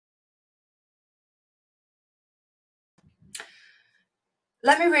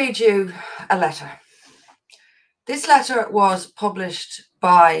Let me read you a letter. This letter was published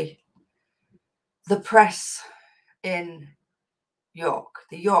by the press in York,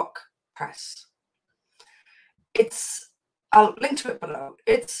 the York press. I'll link to it below.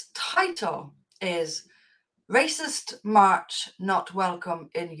 Its title is Racist March Not Welcome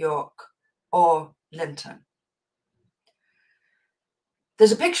in York or Linton.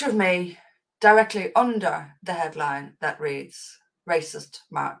 There's a picture of me directly under the headline that reads, Racist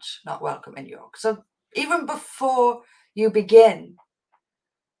March Not Welcome in York. So even before you begin,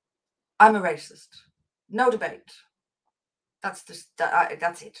 I'm a racist. No debate. That's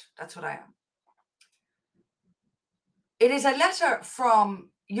it. That's what I am. It is a letter from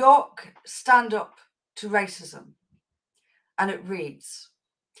York Stand Up to Racism, and it reads,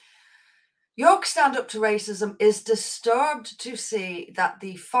 York Stand Up to Racism is disturbed to see that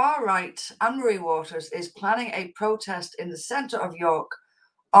the far-right Anne-Marie Waters is planning a protest in the centre of York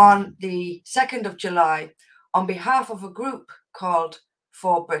on the 2nd of July on behalf of a group called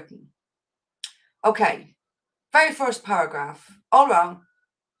For Britain. Okay, very first paragraph, all wrong.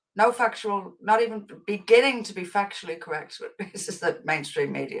 No factual, not even beginning to be factually correct. This is the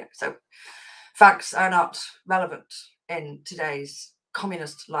mainstream media. So facts are not relevant in today's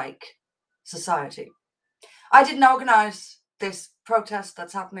communist-like society. I didn't organise this protest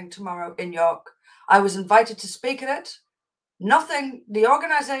that's happening tomorrow in York. I was invited to speak at it. Nothing, the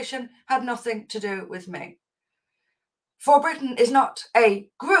organisation had nothing to do with me. For Britain is not a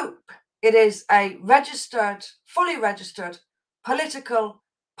group. It is a registered, fully registered political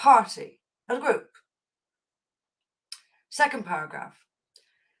party, not a group. Second paragraph.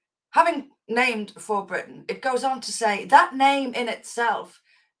 Having named For Britain, it goes on to say that name in itself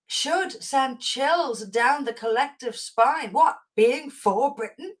should send chills down the collective spine. What? Being For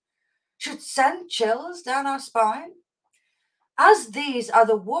Britain should send chills down our spine? As these are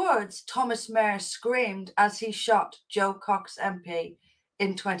the words Thomas Mair screamed as he shot Joe Cox MP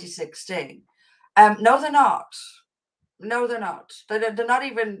in 2016. No, they're not. No, they're not. They're not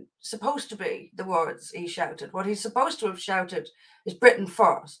even supposed to be the words he shouted. What he's supposed to have shouted is Britain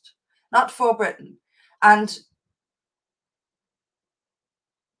first, not For Britain. And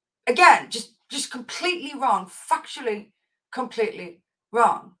again, just completely wrong, factually completely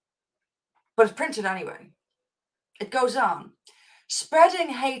wrong. But it's printed anyway. It goes on. Spreading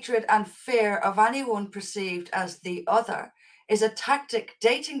hatred and fear of anyone perceived as the other is a tactic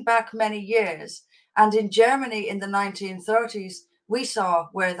dating back many years. And in Germany in the 1930s, we saw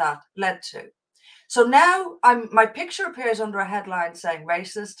where that led to. So now my picture appears under a headline saying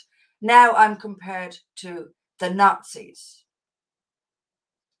racist. Now I'm compared to the Nazis.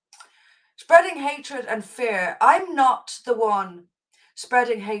 Spreading hatred and fear. I'm not the one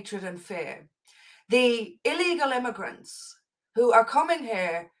spreading hatred and fear. The illegal immigrants who are coming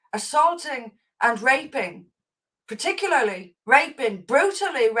here, assaulting and raping, particularly raping,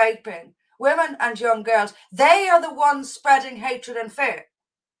 brutally raping women and young girls, they are the ones spreading hatred and fear.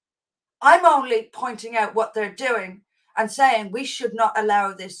 I'm only pointing out what they're doing and saying we should not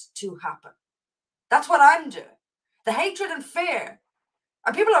allow this to happen. That's what I'm doing. The hatred and fear.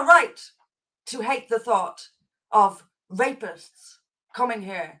 And people are right to hate the thought of rapists coming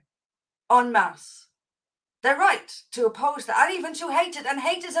here en masse. They're right to oppose that and even to hate it. And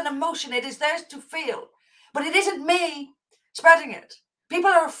hate is an emotion. It is theirs to feel. But it isn't me spreading it. People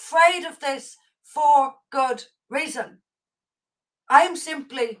are afraid of this for good reason. I am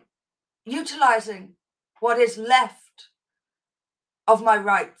simply utilizing what is left of my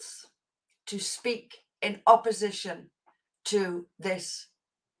rights to speak in opposition to this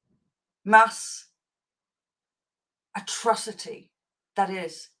mass atrocity that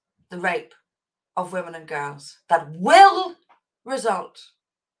is the rape of women and girls that will result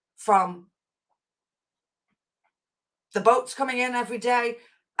from the boats coming in every day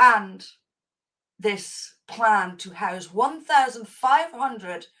and this plan to house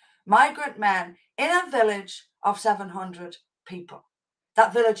 1,500 migrant men in a village of 700 people.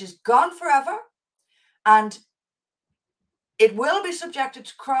 That village is gone forever, and it will be subjected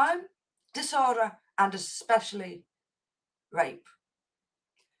to crime, disorder, and especially rape.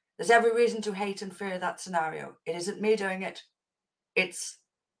 There's every reason to hate and fear that scenario. It isn't me doing it. It's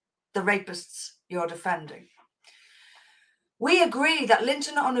the rapists you're defending. We agree that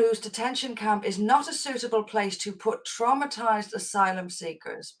Linton Onu's detention camp is not a suitable place to put traumatized asylum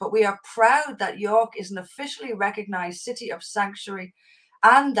seekers, but we are proud that York is an officially recognized city of sanctuary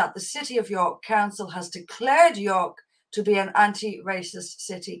and that the City of York Council has declared York to be an anti-racist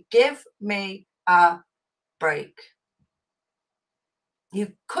city. Give me a break.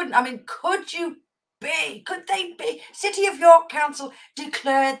 You couldn't, I mean, could you be? Could they be? City of York Council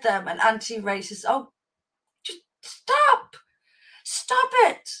declared them an anti-racist. Oh, just stop. Stop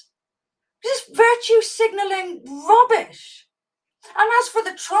it. This is virtue signalling rubbish. And as for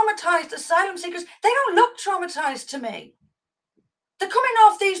the traumatized asylum seekers, they don't look traumatized to me. They're coming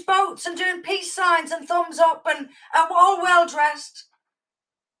off these boats and doing peace signs and thumbs up and all well dressed.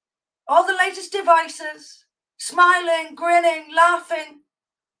 All the latest devices, smiling, grinning, laughing.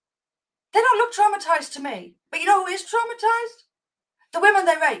 They don't look traumatized to me. But you know who is traumatized? The women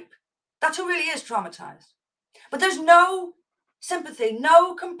they rape. That's who really is traumatized. But there's no sympathy,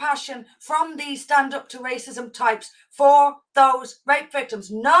 no compassion from these stand-up to racism types for those rape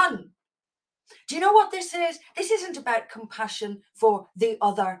victims. None. Do you know what this is? This isn't about compassion for the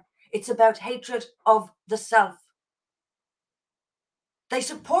other. It's about hatred of the self. They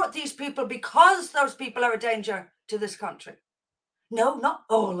support these people because those people are a danger to this country. No, not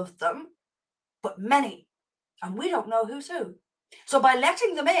all of them, but many. And we don't know who's who. So by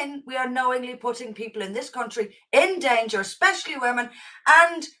letting them in, we are knowingly putting people in this country in danger, especially women.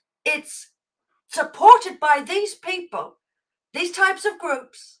 And it's supported by these people, these types of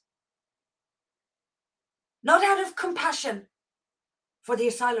groups, not out of compassion for the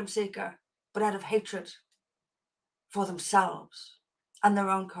asylum seeker, but out of hatred for themselves and their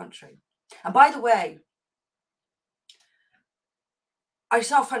own country. And by the way, I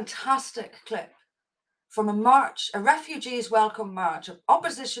saw a fantastic clip from a march, a refugees welcome march of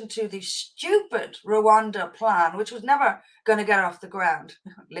opposition to the stupid Rwanda plan, which was never going to get off the ground,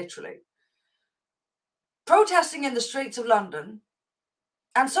 literally. Protesting in the streets of London,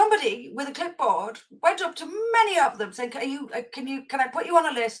 and somebody with a clipboard went up to many of them saying, can I put you on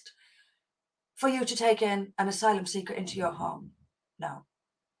a list for you to take in an asylum seeker into your home? No.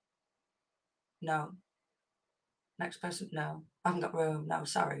 No. Next person, no. I haven't got room. No,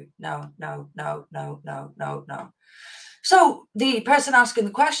 sorry. No. So the person asking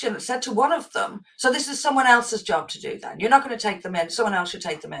the question said to one of them, so this is someone else's job to do then. You're not going to take them in. Someone else should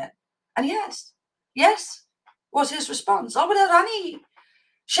take them in. And yes was his response, all without any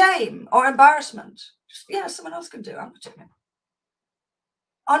shame or embarrassment. Just, yeah, someone else can do it. I'm not doing it.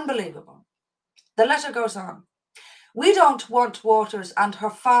 Unbelievable. The letter goes on. We don't want Waters and her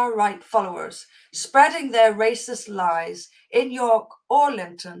far-right followers spreading their racist lies in York or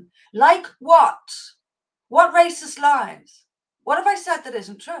Linton. Like what? What racist lies? What have I said that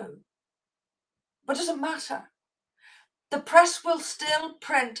isn't true? But it doesn't matter. The press will still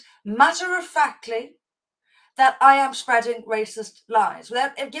print matter-of-factly that I am spreading racist lies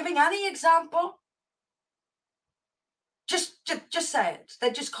without giving any example. Just say it.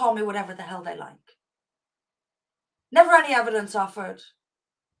 They just call me whatever the hell they like. Never any evidence offered.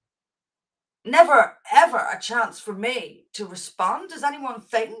 Never, ever a chance for me to respond. Does anyone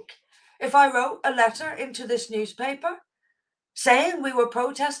think if I wrote a letter into this newspaper saying we were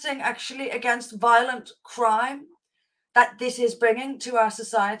protesting actually against violent crime that this is bringing to our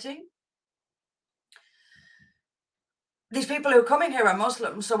society? These people who are coming here are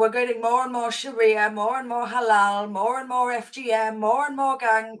Muslims, so we're getting more and more Sharia, more and more halal, more and more FGM, more and more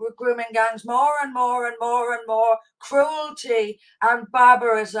grooming gangs, more and more cruelty and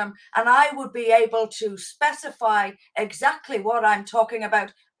barbarism. And I would be able to specify exactly what I'm talking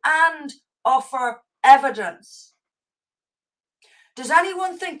about and offer evidence. Does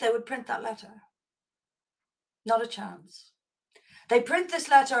anyone think they would print that letter? Not a chance. They print this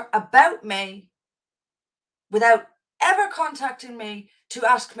letter about me without ever contacting me to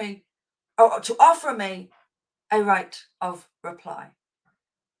ask me or to offer me a right of reply.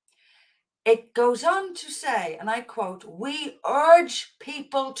 It goes on to say, and I quote, we urge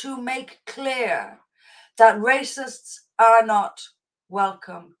people to make clear that racists are not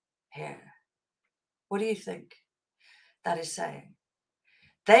welcome here. What do you think that is saying?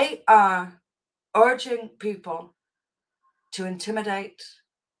 They are urging people to intimidate,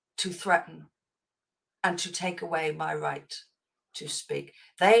 to threaten, and to take away my right to speak.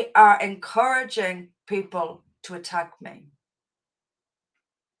 They are encouraging people to attack me.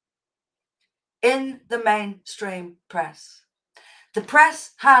 In the mainstream press. The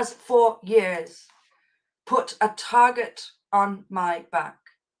press has for years put a target on my back,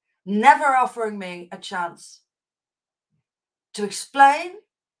 never offering me a chance to explain,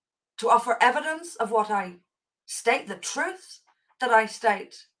 to offer evidence of what I state, the truth that I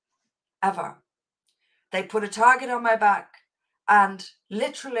state, ever. They put a target on my back and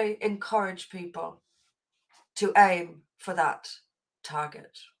literally encourage people to aim for that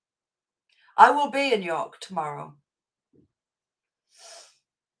target. I will be in York tomorrow.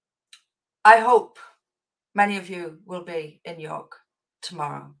 I hope many of you will be in York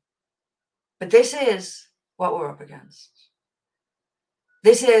tomorrow, But this is what we're up against.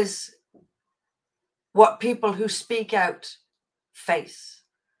 This is what people who speak out face.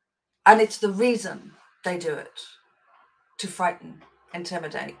 And it's the reason they do it, to frighten,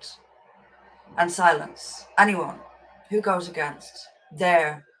 intimidate, and silence anyone who goes against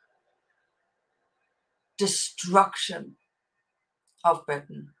their destruction of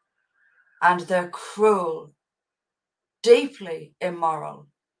Britain and their cruel, deeply immoral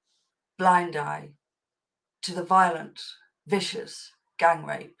blind eye to the violent, vicious gang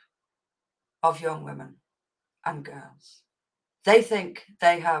rape of young women and girls. They think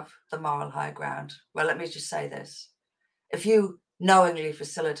they have the moral high ground. Well, let me just say this. If you knowingly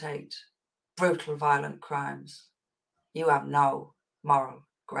facilitate brutal, violent crimes, you have no moral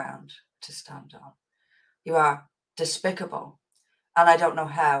ground to stand on. You are despicable, and I don't know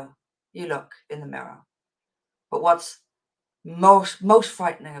how you look in the mirror. But what's most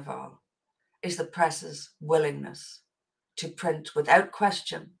frightening of all is the press's willingness to print without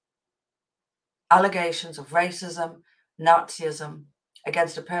question allegations of racism, Nazism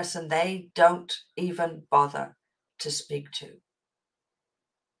against a person they don't even bother to speak to,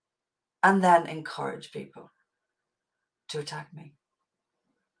 and then encourage people to attack me.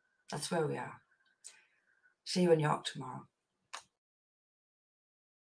 That's where we are. See you in York tomorrow.